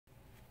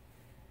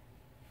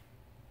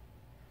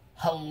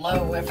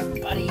Hello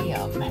everybody,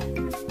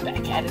 I'm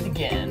back at it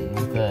again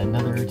with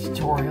another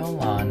tutorial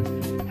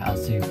on how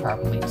to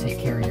properly take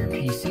care of your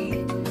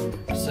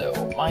PC.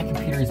 So, my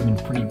computer has been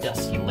pretty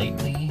dusty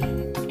lately,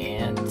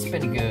 and it's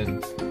been a good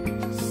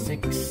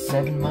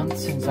 6-7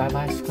 months since I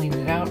last cleaned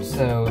it out.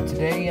 So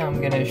today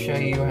I'm going to show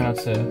you how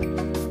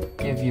to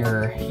give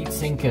your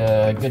heatsink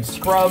a good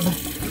scrub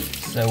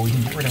so we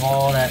can get rid of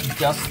all that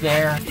dust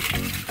there.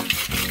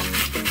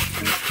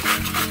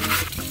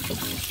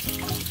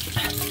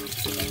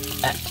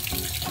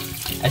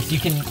 As you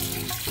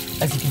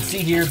can see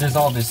here, there's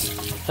all this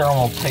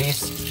thermal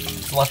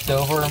paste left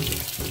over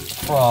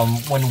from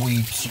when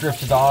we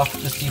stripped it off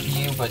the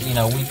CPU. But you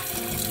know,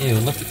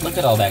 look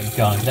at all that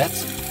gunk.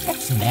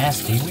 That's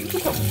nasty. We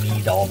don't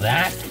need all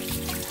that.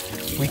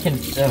 We can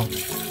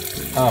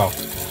oh,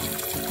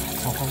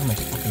 my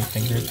fucking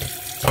fingers.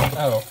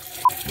 Oh,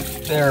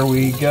 there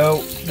we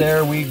go.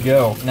 There we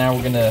go. Now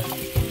we're gonna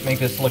make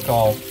this look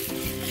all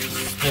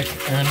spick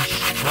and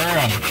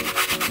span.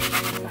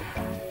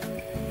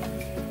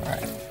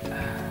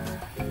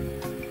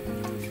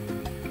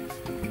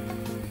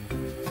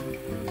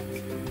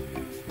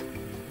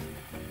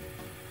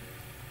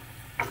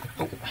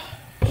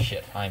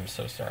 Shit, I'm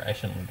so sorry. I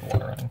shouldn't leave the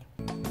water running.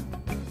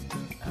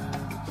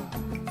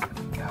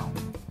 Go.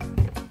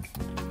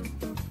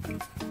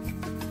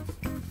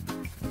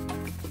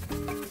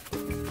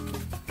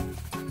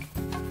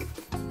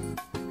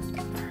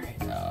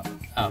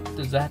 Alright,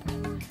 does that...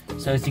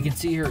 So as you can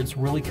see here, it's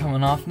really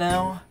coming off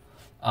now.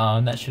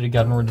 That should have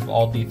gotten rid of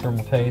all the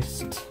thermal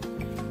paste.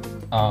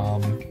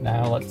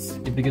 Now let's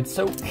give it a good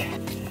soak. Yeah.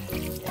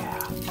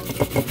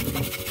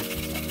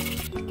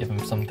 Give him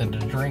something to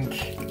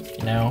drink.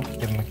 You know,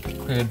 give them a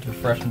good,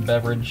 refreshing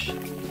beverage.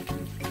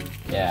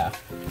 Yeah.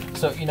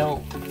 So, you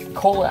know,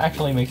 cola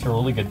actually makes a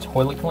really good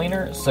toilet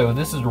cleaner, so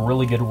this is a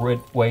really good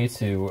way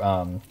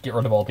to get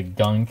rid of all the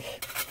gunk.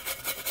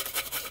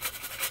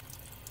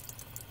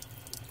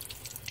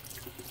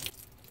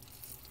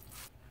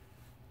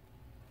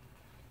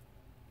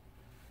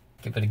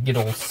 Give it a good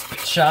old spit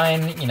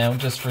shine, you know,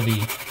 just for the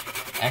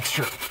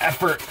extra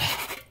effort.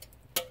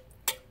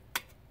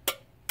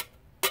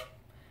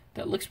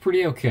 That looks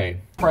pretty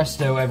okay.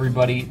 Presto,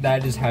 everybody,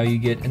 that is how you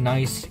get a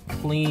nice,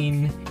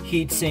 clean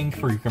heatsink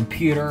for your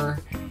computer.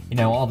 You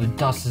know, all the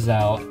dust is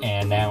out,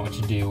 and now it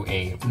should do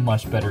a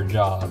much better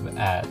job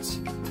at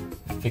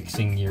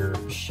fixing your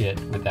shit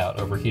without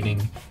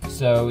overheating.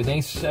 So,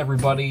 thanks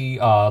everybody.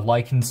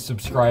 Like and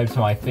subscribe to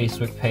my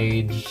Facebook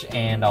page,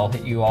 and I'll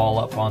hit you all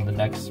up on the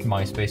next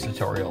MySpace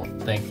tutorial.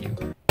 Thank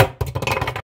you.